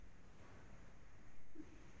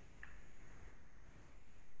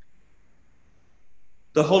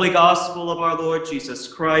The Holy Gospel of our Lord Jesus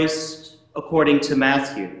Christ, according to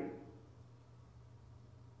Matthew.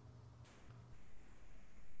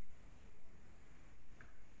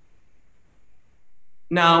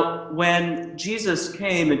 Now, when Jesus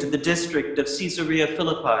came into the district of Caesarea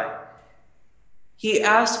Philippi, he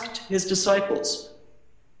asked his disciples,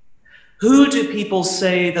 "Who do people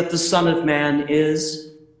say that the Son of Man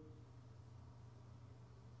is?"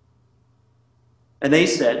 And they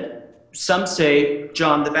said, "Some say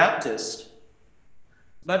John the Baptist,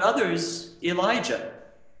 but others Elijah,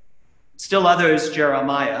 still others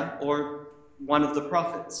Jeremiah or one of the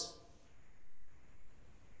prophets."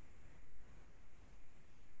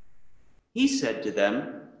 He said to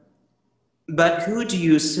them, "But who do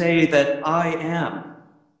you say that I am?"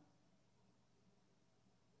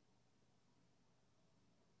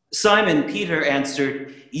 Simon Peter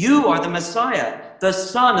answered, "You are the Messiah, the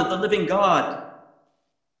Son of the living God."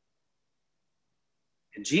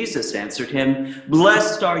 And Jesus answered him,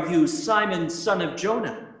 "Blessed are you, Simon, son of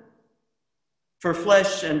Jonah, for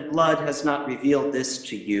flesh and blood has not revealed this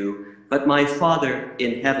to you, but my Father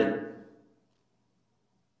in heaven.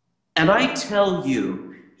 And I tell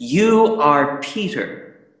you, you are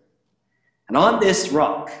Peter, and on this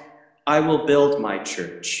rock I will build my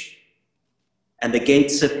church, and the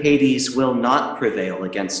gates of Hades will not prevail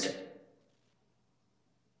against it.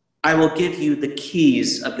 I will give you the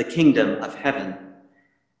keys of the kingdom of heaven,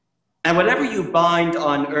 and whatever you bind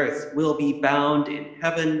on earth will be bound in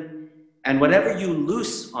heaven, and whatever you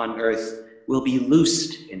loose on earth will be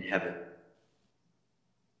loosed in heaven."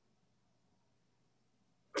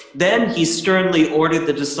 Then he sternly ordered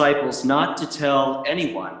the disciples not to tell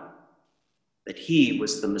anyone that he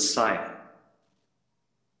was the Messiah.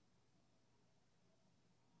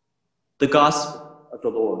 The Gospel of the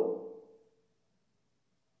Lord.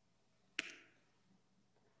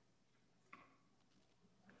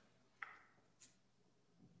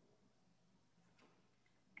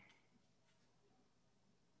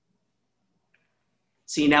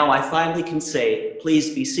 See, now I finally can say,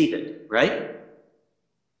 please be seated, right?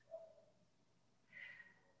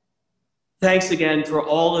 Thanks again for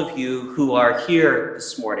all of you who are here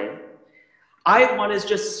this morning. I want to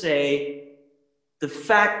just say the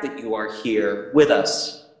fact that you are here with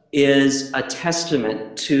us is a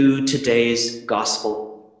testament to today's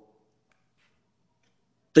gospel.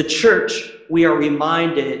 The church, we are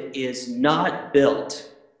reminded, is not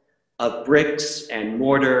built of bricks and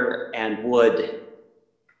mortar and wood,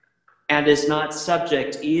 and is not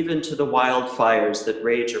subject even to the wildfires that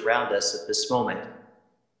rage around us at this moment.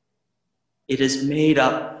 It is made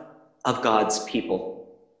up of God's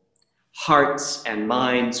people, hearts and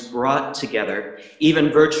minds brought together,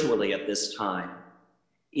 even virtually at this time,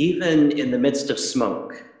 even in the midst of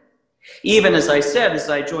smoke. Even as I said, as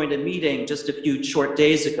I joined a meeting just a few short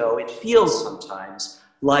days ago, it feels sometimes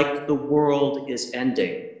like the world is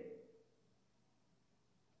ending.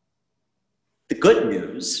 The good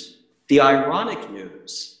news, the ironic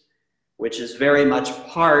news, which is very much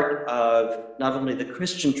part of not only the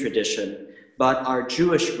Christian tradition, but our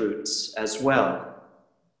Jewish roots as well,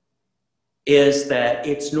 is that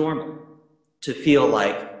it's normal to feel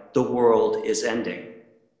like the world is ending.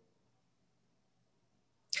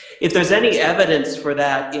 If there's any evidence for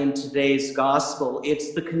that in today's gospel,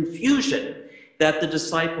 it's the confusion that the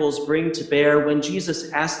disciples bring to bear when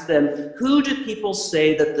Jesus asked them, "Who do people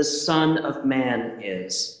say that the Son of Man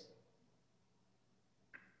is?"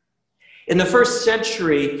 In the first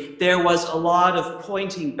century, there was a lot of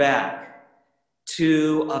pointing back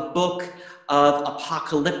to a book of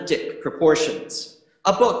apocalyptic proportions,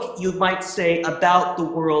 a book, you might say, about the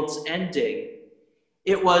world's ending.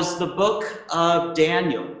 It was the book of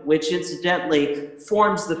Daniel, which incidentally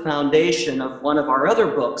forms the foundation of one of our other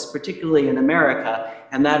books, particularly in America,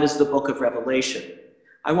 and that is the book of Revelation.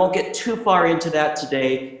 I won't get too far into that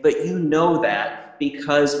today, but you know that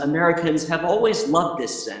because Americans have always loved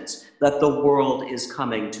this sense that the world is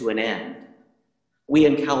coming to an end. We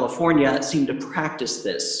in California seem to practice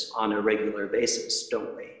this on a regular basis,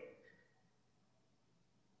 don't we?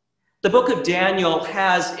 The book of Daniel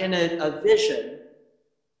has in it a vision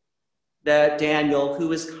that Daniel,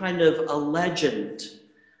 who is kind of a legend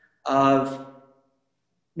of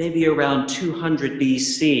maybe around 200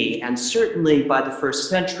 BC, and certainly by the first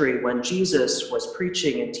century when Jesus was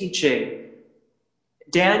preaching and teaching,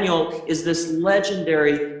 Daniel is this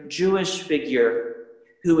legendary Jewish figure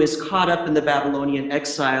who is caught up in the Babylonian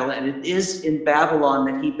exile, and it is in Babylon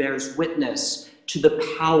that he bears witness to the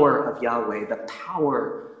power of Yahweh, the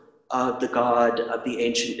power of the God of the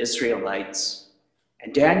ancient Israelites.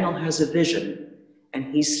 And Daniel has a vision and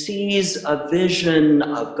he sees a vision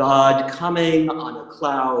of God coming on a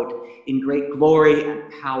cloud in great glory and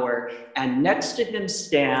power, and next to him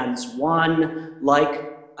stands one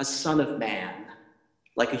like a son of man,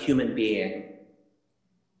 like a human being.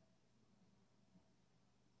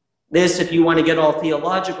 This, if you want to get all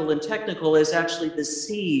theological and technical, is actually the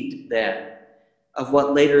seed, then, of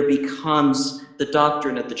what later becomes the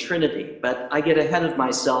doctrine of the Trinity. But I get ahead of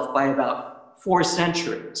myself by about 4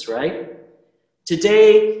 centuries, right?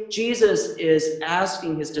 Today, Jesus is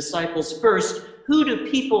asking his disciples first, who do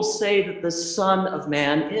people say that the Son of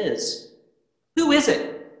Man is? Who is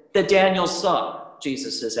it that Daniel saw?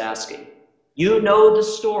 Jesus is asking. You know the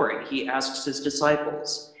story, he asks his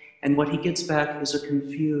disciples. And what he gets back is a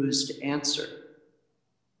confused answer.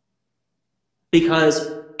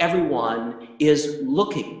 Because everyone is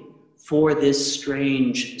looking for this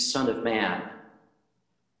strange Son of Man.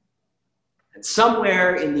 And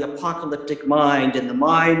somewhere in the apocalyptic mind, in the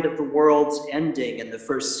mind of the world's ending in the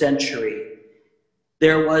 1st century,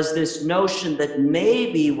 there was this notion that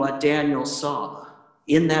maybe what Daniel saw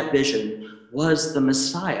in that vision was the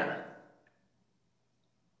Messiah,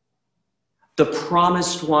 the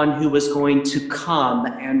promised one who was going to come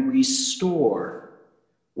and restore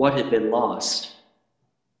what had been lost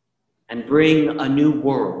and bring a new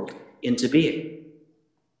world into being.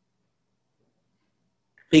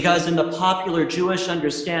 Because in the popular Jewish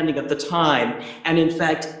understanding of the time, and in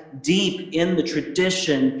fact deep in the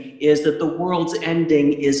tradition, is that the world's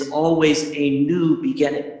ending is always a new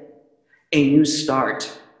beginning, a new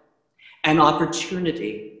start, an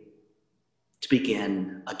opportunity to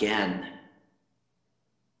begin again.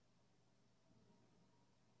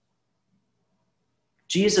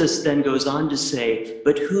 Jesus then goes on to say,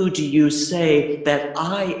 but who do you say that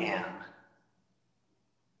I am?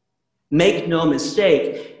 Make no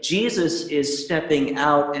mistake, Jesus is stepping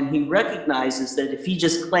out and he recognizes that if he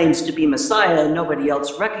just claims to be Messiah and nobody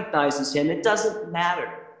else recognizes him, it doesn't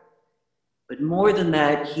matter. But more than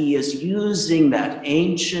that, he is using that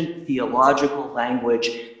ancient theological language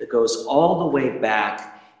that goes all the way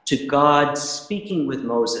back to God speaking with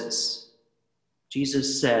Moses.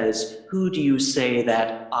 Jesus says, who do you say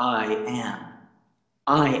that I am?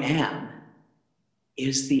 I am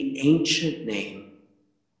is the ancient name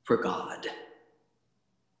for God.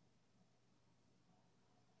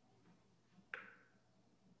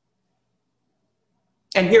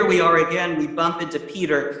 And here we are again, we bump into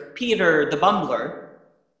Peter the bumbler,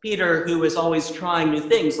 Peter who is always trying new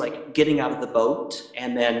things like getting out of the boat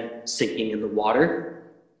and then sinking in the water.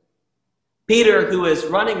 Peter who is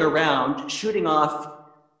running around shooting off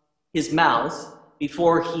his mouth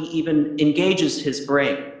before he even engages his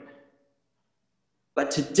brain.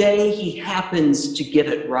 But today he happens to get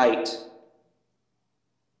it right.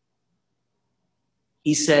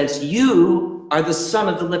 He says, you are the Son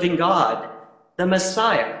of the living God, the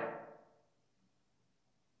Messiah.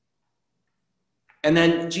 And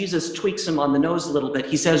then Jesus tweaks him on the nose a little bit.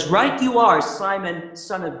 He says, right you are, Simon,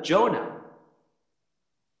 son of Jonah.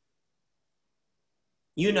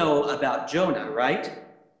 You know about Jonah, right?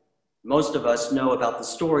 Most of us know about the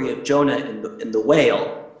story of Jonah in the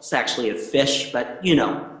whale. It's actually a fish, but you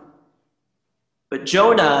know. But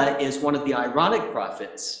Jonah is one of the ironic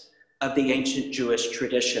prophets of the ancient Jewish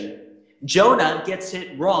tradition. Jonah gets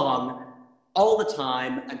it wrong all the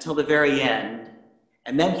time until the very end.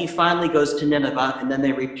 And then he finally goes to Nineveh, and then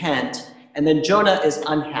they repent. And then Jonah is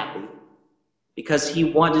unhappy because he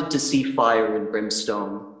wanted to see fire and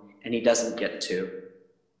brimstone, and he doesn't get to.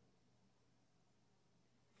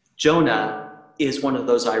 Jonah is one of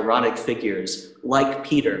those ironic figures, like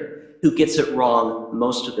Peter, who gets it wrong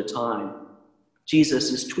most of the time.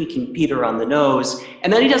 Jesus is tweaking Peter on the nose,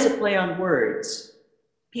 and then he does a play on words.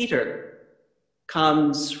 Peter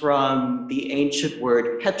comes from the ancient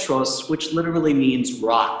word Petros, which literally means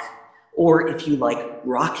rock, or if you like,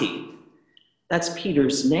 rocky. That's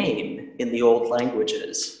Peter's name in the old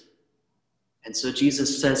languages. And so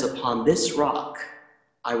Jesus says, upon this rock,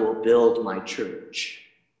 I will build my church.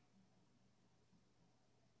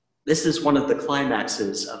 This is one of the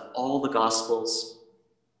climaxes of all the Gospels.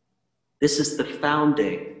 This is the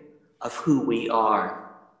founding of who we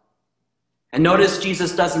are. And notice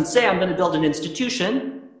Jesus doesn't say, I'm going to build an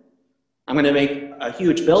institution, I'm going to make a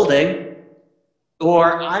huge building,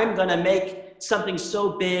 or I'm going to make something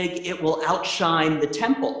so big it will outshine the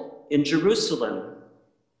temple in Jerusalem.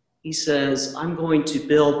 He says, I'm going to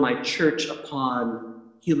build my church upon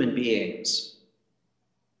human beings.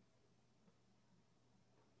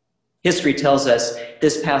 History tells us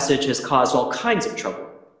this passage has caused all kinds of trouble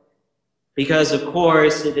because, of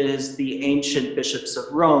course, it is the ancient bishops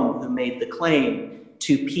of Rome who made the claim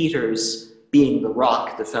to Peter's being the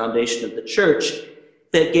rock, the foundation of the church,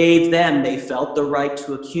 that gave them, they felt, the right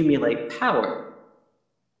to accumulate power.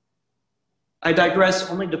 I digress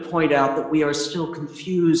only to point out that we are still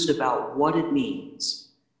confused about what it means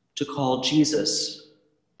to call Jesus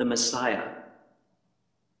the Messiah.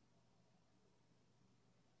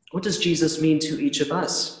 What does Jesus mean to each of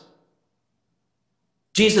us?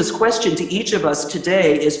 Jesus' question to each of us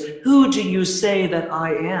today is, who do you say that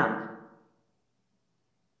I am?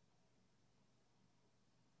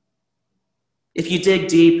 If you dig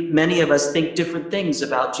deep, many of us think different things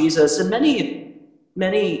about Jesus, and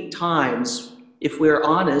many times, if we're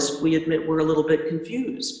honest, we admit we're a little bit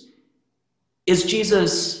confused. Is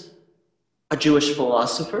Jesus a Jewish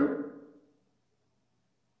philosopher?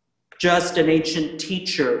 Just an ancient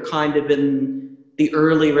teacher, kind of in the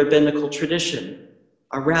early rabbinical tradition,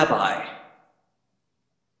 a rabbi?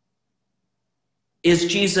 Is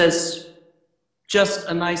Jesus just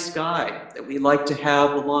a nice guy that we like to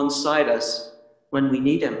have alongside us when we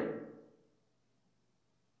need him?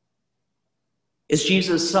 Is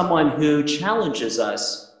Jesus someone who challenges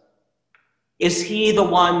us? Is he the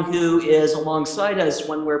one who is alongside us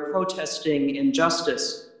when we're protesting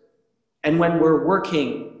injustice and when we're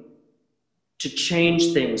working to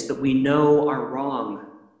change things that we know are wrong?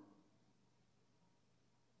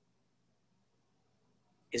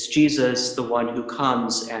 Is Jesus the one who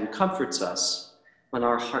comes and comforts us when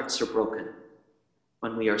our hearts are broken,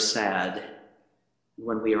 when we are sad,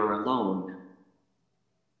 when we are alone?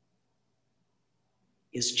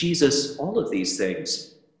 Is Jesus all of these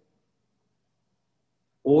things?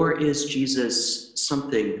 Or is Jesus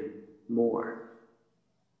something more?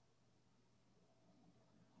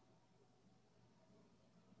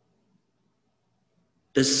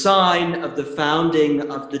 The sign of the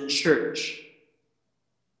founding of the church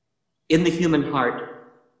in the human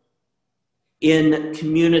heart, in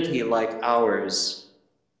community like ours,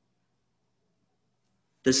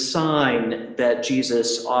 the sign that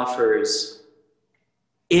Jesus offers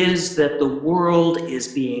is that the world is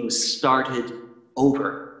being started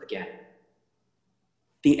over again.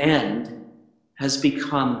 The end has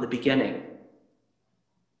become the beginning.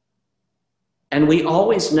 And we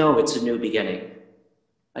always know it's a new beginning,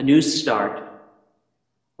 a new start,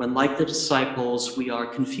 when, like the disciples, we are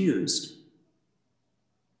confused,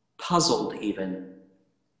 puzzled even,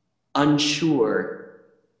 unsure,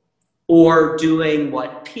 or doing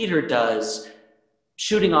what Peter does,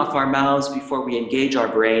 shooting off our mouths before we engage our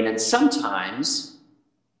brain, and sometimes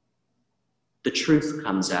the truth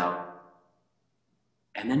comes out.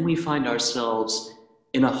 And then we find ourselves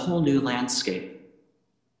in a whole new landscape,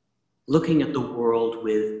 looking at the world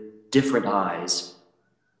with different eyes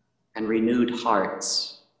and renewed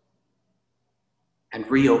hearts and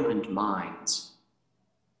reopened minds.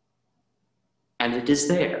 And it is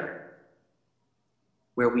there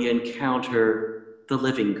where we encounter the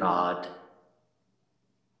living God,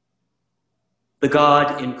 the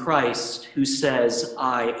God in Christ who says,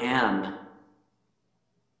 I am.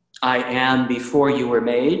 I am before you were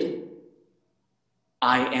made.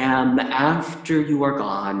 I am after you are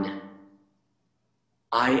gone.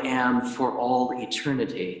 I am for all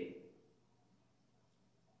eternity.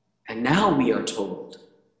 And now we are told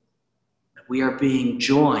that we are being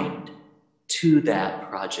joined to that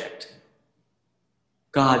project,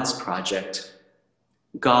 God's project,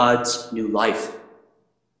 God's new life,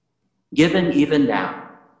 given even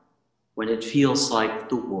now when it feels like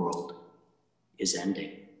the world is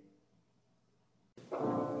ending.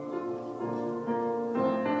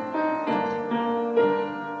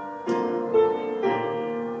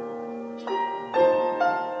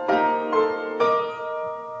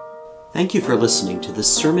 Thank you for listening to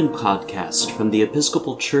this sermon podcast from the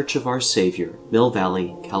Episcopal Church of Our Savior, Mill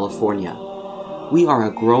Valley, California. We are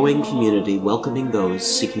a growing community welcoming those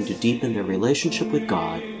seeking to deepen their relationship with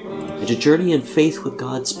God and to journey in faith with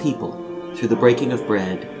God's people through the breaking of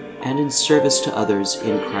bread and in service to others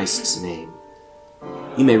in Christ's name.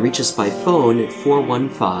 You may reach us by phone at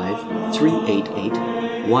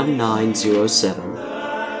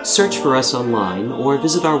 415-388-1907, search for us online, or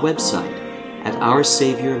visit our website at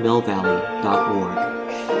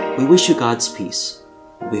OurSaviorMillValley.org. We wish you God's peace.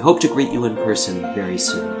 We hope to greet you in person very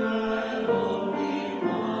soon.